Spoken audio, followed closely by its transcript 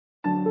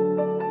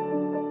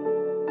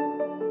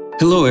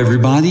Hello,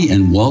 everybody,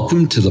 and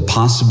welcome to the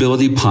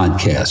Possibility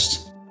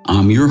Podcast.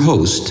 I'm your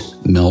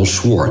host, Mel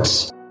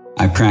Schwartz.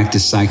 I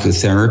practice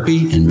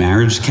psychotherapy and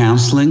marriage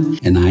counseling,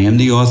 and I am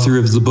the author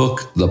of the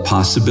book, The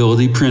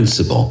Possibility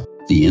Principle,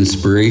 the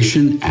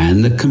inspiration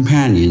and the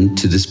companion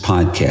to this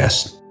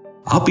podcast.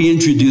 I'll be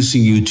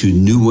introducing you to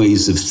new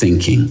ways of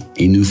thinking,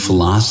 a new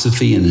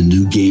philosophy and a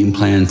new game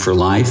plan for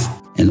life,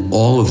 and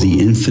all of the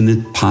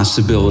infinite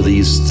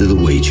possibilities that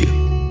await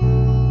you.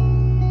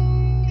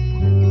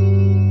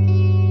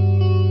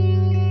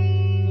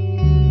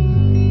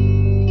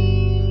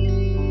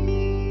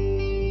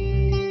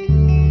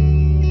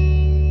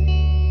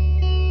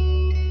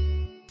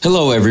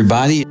 Hello,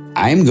 everybody.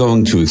 I'm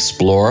going to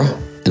explore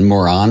and,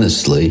 more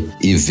honestly,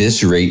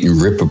 eviscerate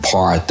and rip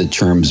apart the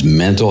terms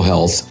mental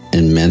health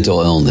and mental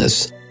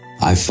illness.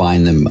 I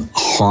find them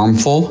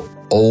harmful,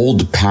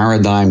 old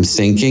paradigm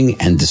thinking,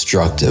 and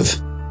destructive.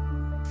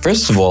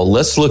 First of all,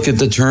 let's look at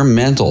the term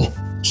mental.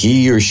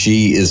 He or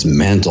she is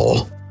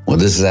mental. What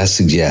does that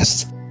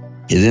suggest?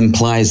 It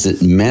implies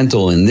that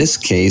mental in this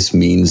case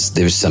means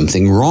there's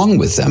something wrong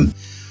with them.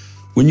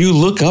 When you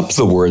look up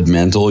the word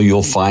mental,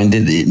 you'll find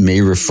that it may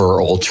refer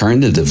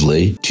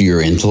alternatively to your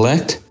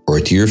intellect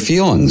or to your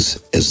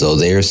feelings, as though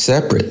they are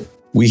separate.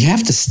 We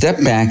have to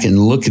step back and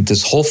look at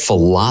this whole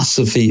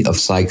philosophy of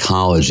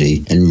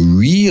psychology and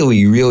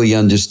really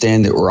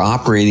understand that we're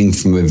operating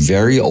from a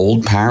very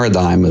old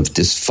paradigm of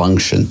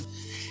dysfunction.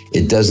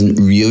 It doesn't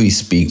really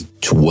speak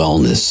to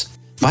wellness.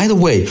 By the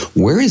way,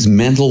 where is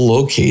mental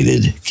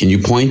located? Can you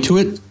point to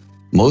it?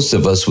 Most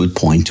of us would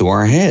point to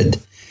our head.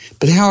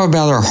 But how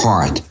about our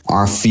heart,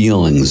 our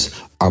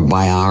feelings, our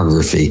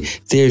biography?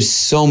 There's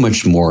so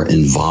much more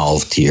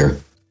involved here.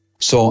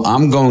 So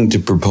I'm going to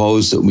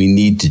propose that we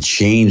need to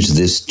change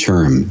this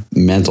term,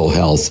 mental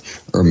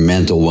health or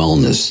mental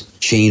wellness.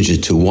 Change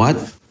it to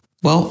what?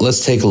 Well,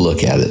 let's take a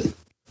look at it.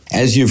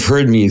 As you've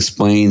heard me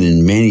explain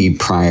in many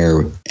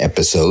prior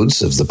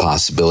episodes of the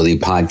Possibility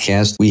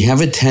Podcast, we have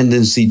a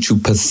tendency to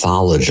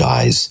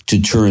pathologize, to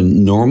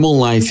turn normal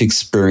life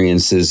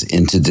experiences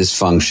into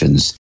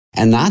dysfunctions,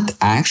 and not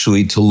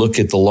actually to look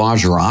at the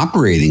larger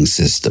operating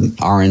system,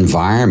 our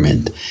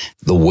environment,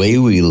 the way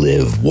we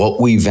live, what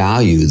we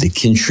value that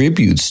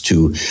contributes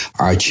to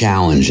our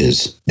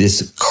challenges.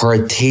 This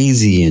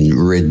Cartesian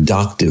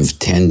reductive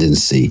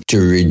tendency to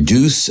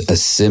reduce a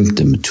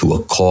symptom to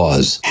a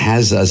cause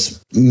has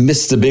us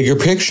miss the bigger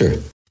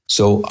picture.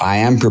 So I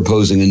am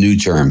proposing a new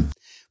term.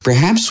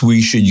 Perhaps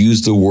we should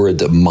use the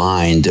word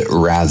mind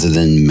rather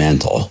than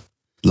mental.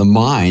 The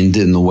mind,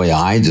 in the way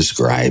I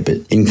describe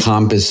it,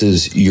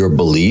 encompasses your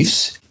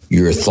beliefs,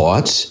 your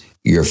thoughts,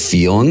 your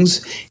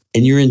feelings,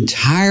 and your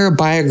entire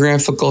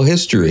biographical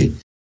history.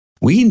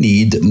 We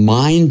need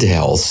mind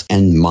health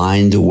and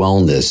mind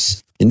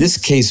wellness. In this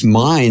case,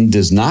 mind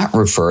does not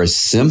refer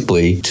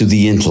simply to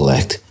the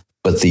intellect,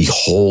 but the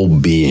whole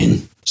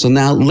being. So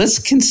now let's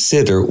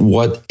consider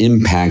what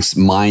impacts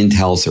mind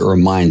health or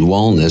mind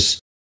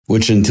wellness,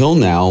 which until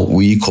now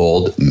we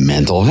called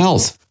mental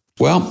health.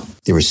 Well,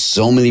 there are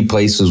so many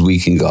places we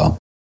can go.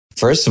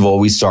 First of all,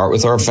 we start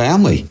with our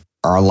family,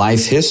 our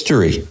life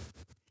history,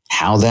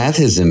 how that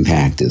has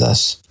impacted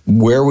us,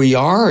 where we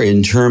are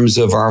in terms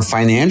of our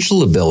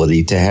financial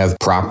ability to have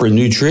proper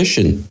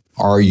nutrition.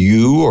 Are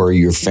you or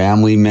your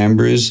family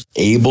members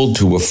able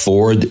to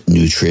afford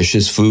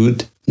nutritious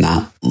food,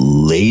 not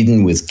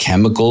laden with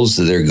chemicals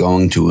that are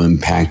going to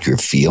impact your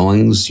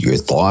feelings, your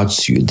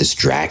thoughts, your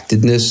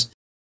distractedness?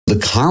 The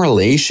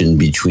correlation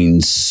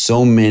between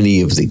so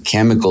many of the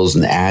chemicals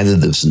and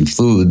additives in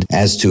food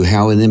as to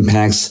how it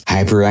impacts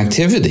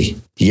hyperactivity.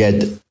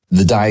 Yet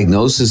the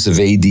diagnosis of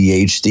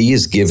ADHD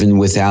is given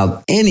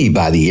without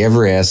anybody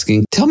ever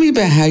asking, tell me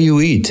about how you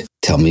eat.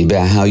 Tell me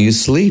about how you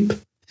sleep.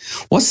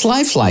 What's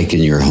life like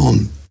in your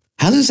home?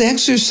 How does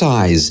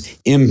exercise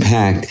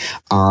impact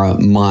our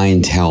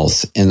mind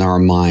health and our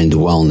mind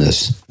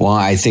wellness? Well,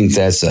 I think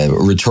that's a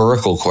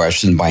rhetorical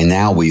question. By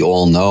now, we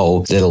all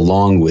know that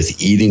along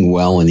with eating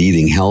well and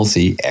eating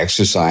healthy,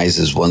 exercise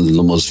is one of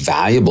the most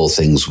valuable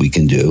things we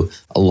can do,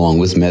 along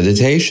with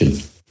meditation.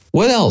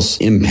 What else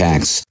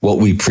impacts what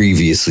we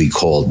previously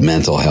called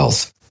mental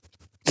health?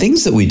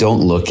 Things that we don't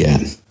look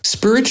at.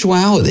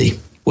 Spirituality.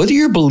 What are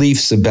your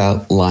beliefs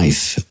about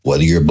life?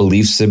 What are your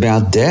beliefs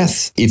about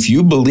death? If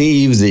you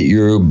believe that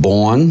you're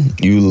born,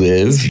 you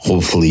live,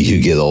 hopefully you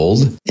get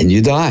old, and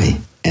you die,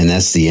 and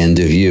that's the end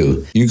of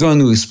you, you're going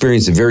to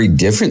experience a very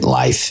different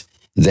life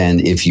than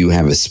if you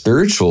have a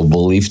spiritual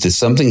belief that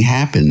something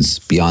happens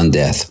beyond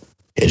death.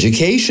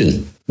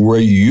 Education. Were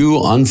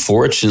you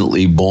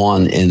unfortunately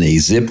born in a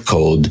zip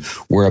code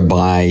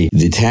whereby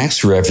the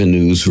tax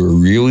revenues were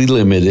really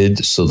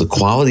limited, so the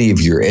quality of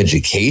your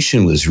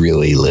education was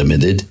really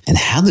limited? And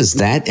how does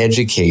that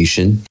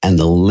education and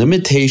the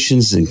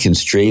limitations and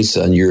constraints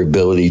on your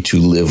ability to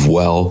live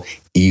well,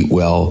 eat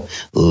well,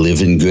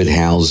 live in good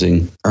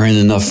housing, earn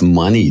enough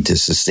money to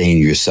sustain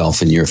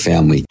yourself and your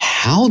family,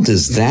 how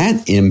does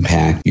that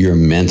impact your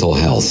mental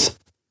health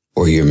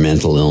or your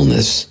mental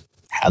illness?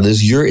 How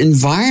does your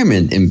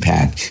environment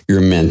impact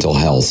your mental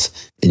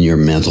health and your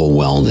mental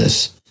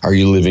wellness? Are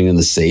you living in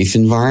a safe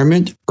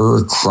environment or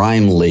a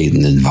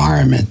crime-laden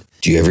environment?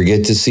 Do you ever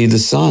get to see the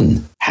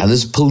sun? How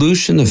does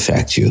pollution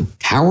affect you?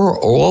 How are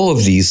all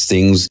of these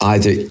things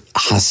either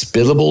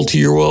hospitable to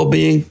your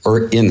well-being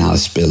or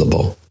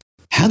inhospitable?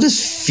 How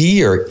does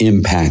fear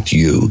impact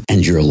you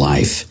and your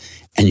life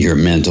and your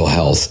mental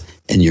health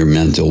and your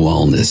mental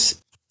wellness?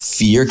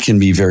 Fear can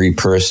be very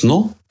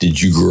personal.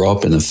 Did you grow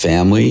up in a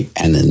family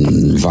and an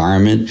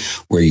environment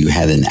where you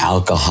had an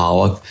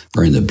alcoholic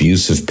or an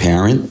abusive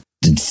parent?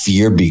 Did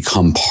fear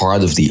become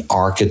part of the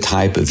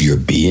archetype of your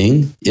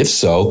being? If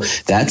so,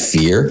 that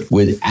fear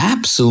would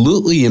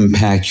absolutely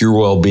impact your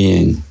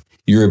well-being,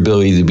 your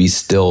ability to be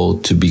still,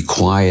 to be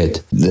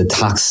quiet. The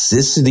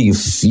toxicity of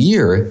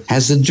fear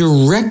has a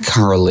direct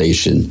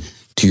correlation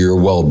to your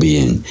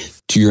well-being,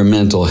 to your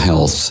mental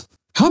health.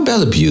 How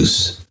about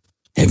abuse?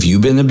 Have you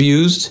been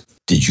abused?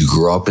 Did you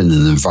grow up in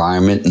an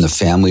environment in a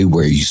family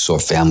where you saw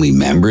family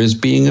members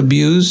being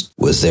abused?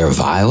 Was there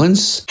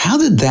violence? How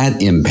did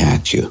that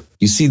impact you?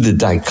 You see the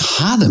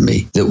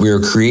dichotomy that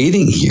we're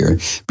creating here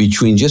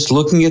between just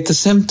looking at the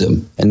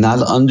symptom and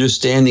not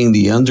understanding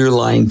the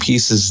underlying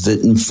pieces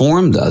that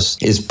informed us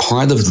is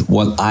part of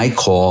what I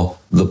call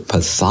the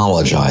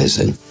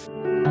pathologizing.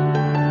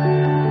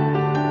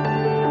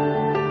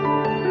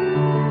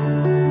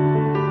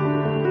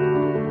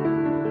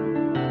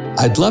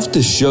 I'd love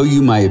to show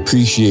you my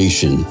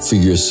appreciation for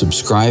your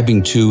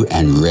subscribing to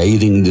and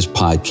rating this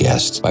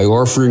podcast by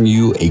offering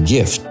you a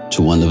gift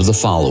to one of the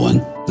following: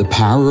 The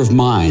Power of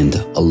Mind,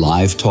 a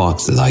live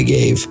talk that I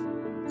gave,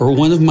 or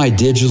one of my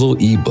digital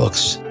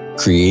ebooks,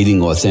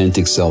 Creating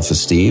Authentic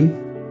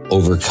Self-Esteem,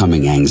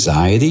 Overcoming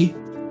Anxiety,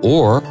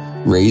 or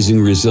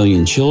Raising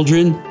Resilient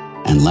Children,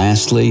 and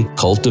lastly,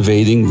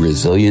 Cultivating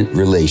Resilient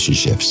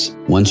Relationships.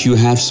 Once you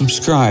have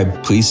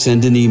subscribed, please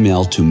send an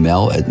email to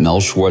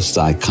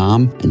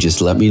mel@melschwartz.com and just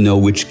let me know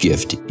which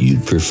gift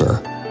you'd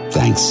prefer.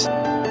 Thanks.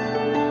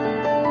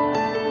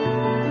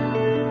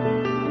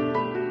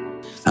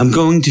 I'm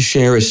going to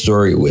share a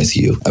story with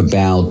you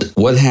about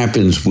what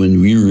happens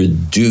when we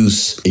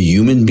reduce a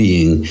human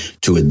being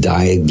to a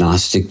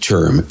diagnostic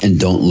term and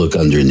don't look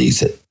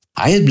underneath it.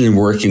 I had been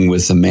working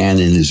with a man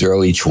in his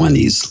early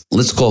 20s.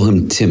 Let's call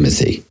him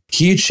Timothy.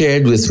 He had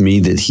shared with me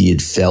that he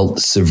had felt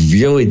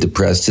severely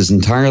depressed his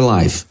entire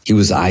life. He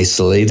was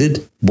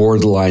isolated,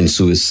 borderline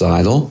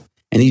suicidal,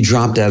 and he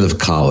dropped out of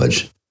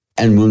college.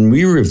 And when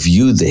we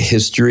reviewed the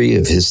history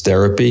of his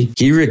therapy,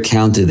 he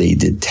recounted a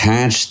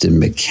detached and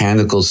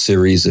mechanical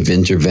series of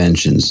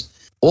interventions.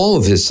 All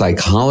of his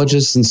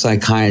psychologists and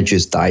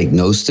psychiatrists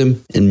diagnosed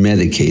him and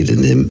medicated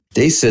him.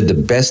 They said the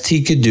best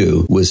he could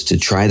do was to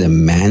try to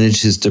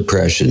manage his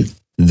depression.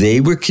 They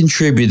were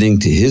contributing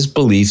to his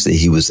belief that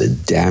he was a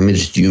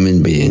damaged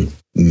human being,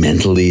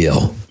 mentally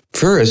ill.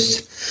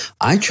 First,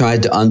 I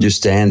tried to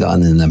understand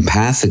on an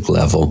empathic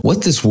level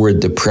what this word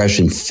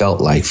depression felt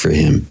like for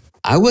him.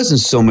 I wasn't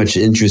so much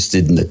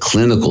interested in the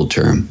clinical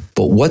term,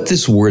 but what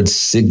this word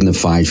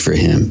signified for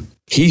him.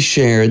 He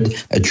shared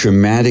a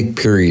traumatic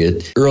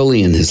period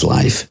early in his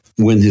life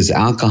when his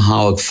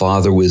alcoholic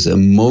father was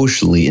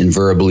emotionally and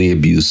verbally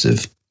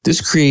abusive.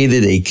 This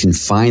created a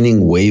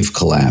confining wave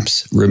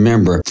collapse.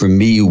 Remember, for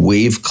me,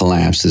 wave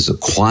collapse is a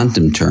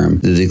quantum term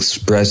that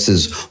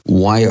expresses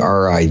why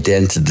our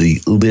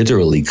identity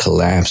literally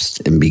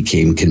collapsed and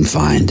became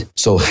confined.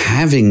 So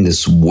having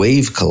this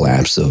wave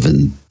collapse of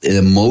an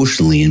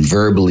emotionally and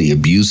verbally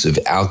abusive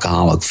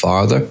alcoholic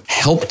father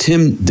helped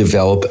him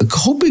develop a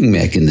coping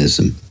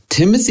mechanism.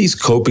 Timothy's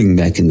coping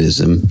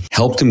mechanism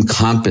helped him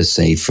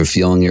compensate for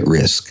feeling at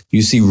risk.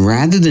 You see,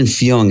 rather than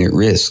feeling at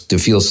risk to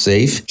feel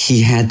safe,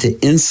 he had to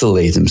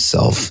insulate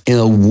himself in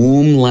a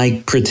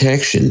womb-like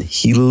protection.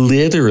 He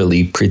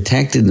literally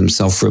protected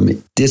himself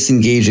from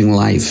disengaging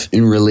life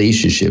in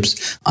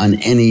relationships on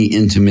any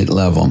intimate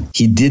level.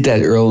 He did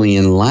that early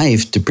in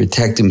life to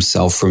protect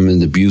himself from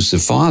an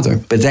abusive father,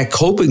 but that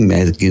coping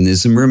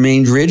mechanism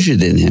remained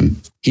rigid in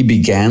him. He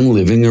began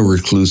living a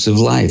reclusive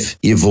life.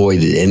 He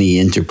avoided any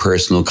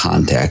interpersonal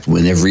contact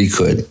whenever he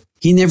could.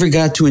 He never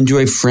got to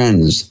enjoy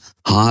friends,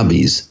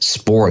 hobbies,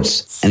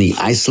 sports, and he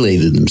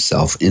isolated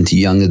himself into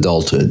young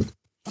adulthood.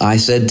 I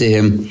said to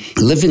him,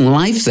 living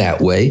life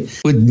that way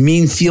would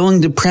mean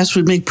feeling depressed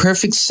would make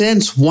perfect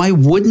sense. Why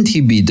wouldn't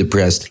he be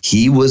depressed?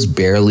 He was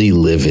barely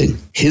living.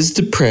 His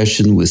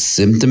depression was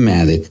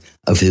symptomatic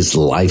of his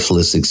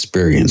lifeless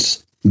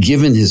experience.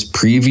 Given his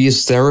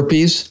previous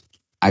therapies,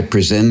 I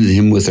presented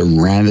him with a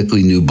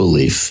radically new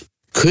belief.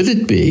 Could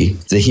it be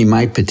that he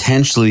might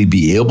potentially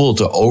be able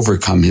to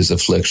overcome his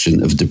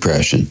affliction of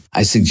depression?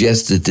 I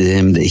suggested to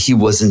him that he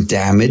wasn't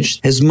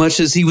damaged as much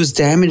as he was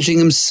damaging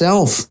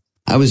himself.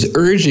 I was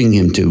urging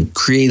him to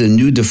create a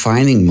new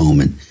defining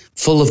moment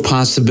full of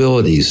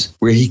possibilities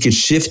where he could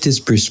shift his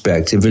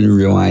perspective and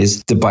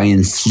realize that by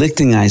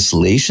inflicting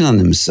isolation on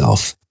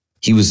himself,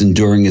 he was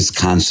enduring its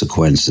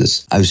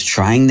consequences. I was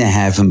trying to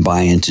have him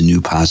buy into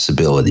new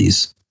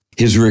possibilities.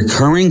 His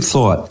recurring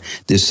thought,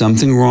 there's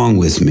something wrong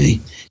with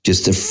me,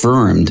 just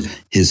affirmed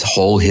his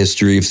whole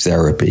history of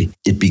therapy.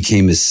 It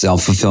became a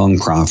self-fulfilling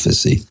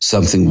prophecy.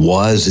 Something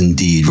was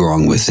indeed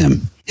wrong with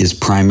him. His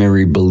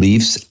primary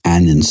beliefs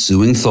and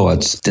ensuing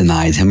thoughts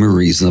denied him a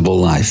reasonable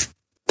life.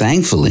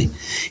 Thankfully,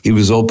 he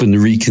was open to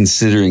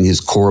reconsidering his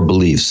core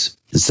beliefs.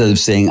 Instead of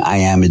saying, I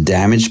am a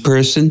damaged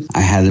person,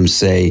 I had him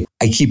say,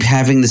 I keep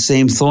having the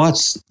same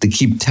thoughts that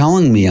keep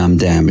telling me I'm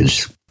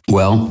damaged.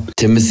 Well,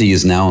 Timothy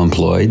is now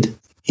employed.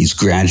 He's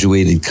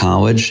graduated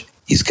college.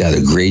 He's got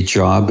a great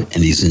job,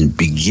 and he's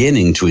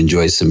beginning to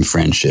enjoy some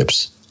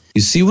friendships.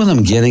 You see what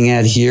I'm getting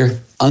at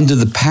here? Under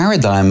the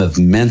paradigm of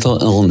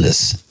mental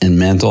illness and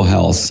mental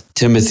health,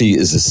 Timothy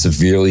is a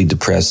severely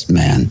depressed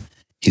man.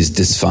 He's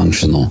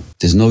dysfunctional.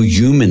 There's no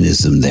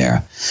humanism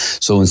there.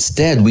 So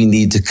instead, we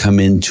need to come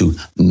into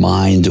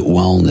mind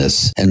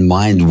wellness. And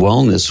mind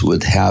wellness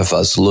would have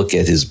us look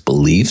at his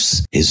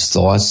beliefs, his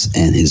thoughts,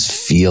 and his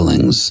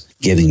feelings,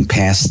 getting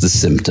past the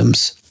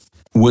symptoms.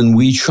 When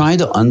we try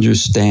to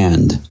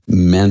understand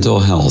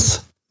mental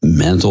health,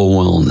 mental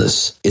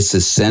wellness, it's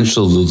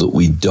essential that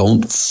we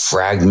don't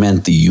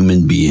fragment the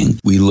human being.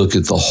 We look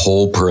at the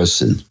whole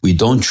person. We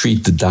don't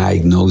treat the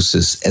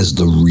diagnosis as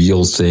the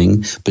real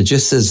thing, but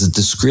just as a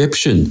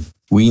description.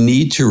 We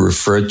need to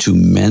refer to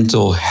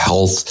mental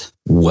health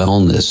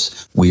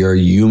wellness. We are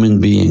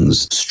human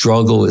beings.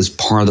 Struggle is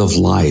part of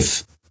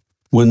life.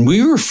 When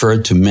we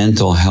refer to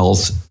mental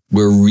health,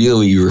 we're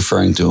really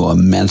referring to a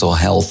mental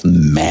health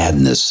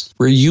madness.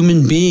 We're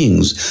human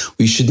beings.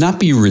 We should not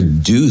be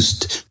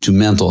reduced to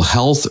mental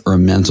health or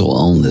mental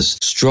illness.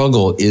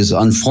 Struggle is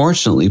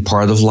unfortunately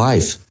part of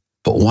life.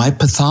 But why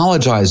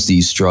pathologize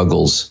these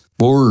struggles?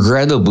 Well,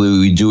 regrettably,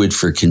 we do it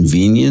for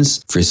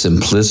convenience, for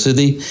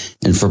simplicity,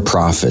 and for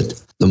profit.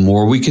 The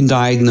more we can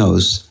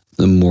diagnose,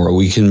 the more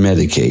we can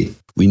medicate.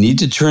 We need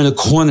to turn a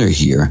corner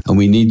here, and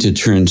we need to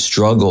turn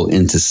struggle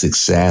into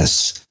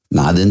success,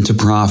 not into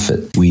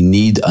profit. We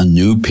need a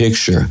new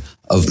picture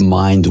of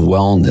mind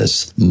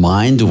wellness.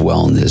 Mind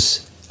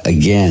wellness,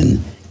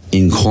 again,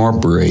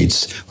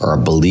 incorporates our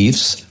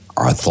beliefs,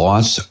 our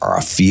thoughts,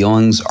 our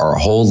feelings, our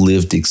whole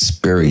lived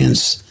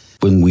experience.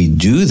 When we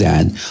do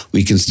that,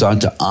 we can start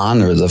to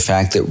honor the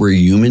fact that we're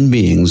human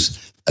beings,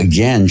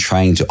 again,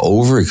 trying to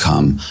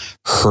overcome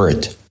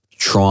hurt,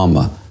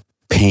 trauma,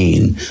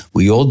 pain.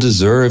 We all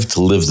deserve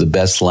to live the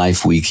best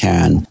life we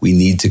can. We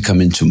need to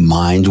come into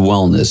mind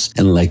wellness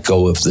and let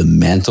go of the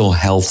mental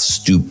health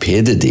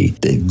stupidity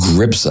that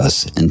grips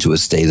us into a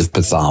state of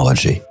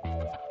pathology.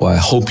 Well, I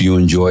hope you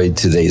enjoyed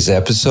today's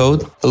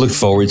episode. I look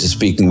forward to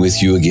speaking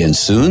with you again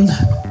soon.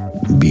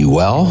 Be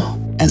well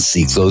and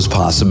seek those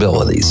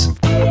possibilities.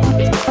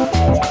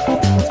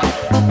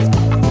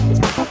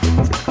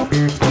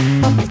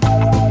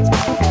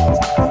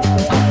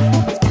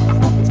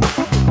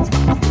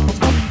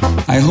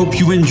 I hope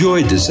you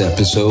enjoyed this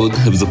episode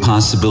of the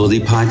Possibility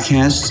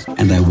Podcast,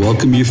 and I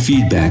welcome your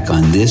feedback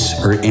on this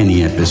or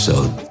any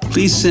episode.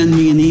 Please send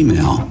me an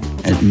email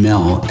at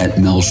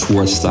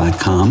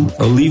mel@melschwartz.com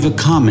or leave a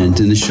comment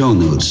in the show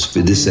notes for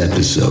this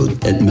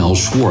episode at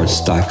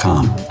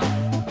melschwartz.com.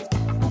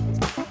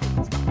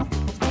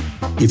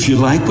 If you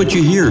like what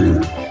you're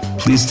hearing,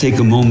 please take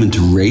a moment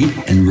to rate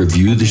and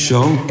review the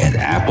show at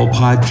Apple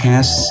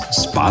Podcasts,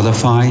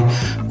 Spotify,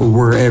 or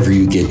wherever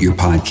you get your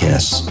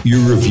podcasts.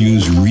 Your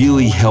reviews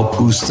really help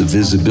boost the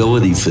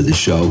visibility for the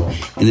show,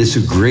 and it's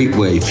a great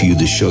way for you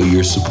to show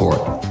your support.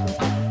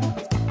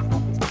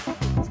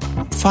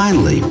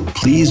 Finally,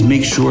 please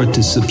make sure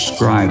to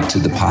subscribe to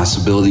the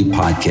Possibility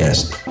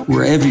Podcast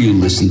wherever you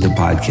listen to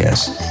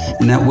podcasts,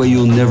 and that way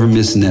you'll never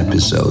miss an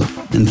episode.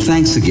 And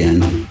thanks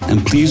again,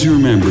 and please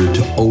remember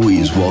to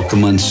always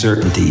welcome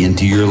uncertainty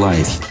into your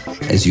life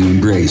as you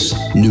embrace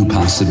new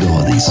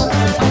possibilities.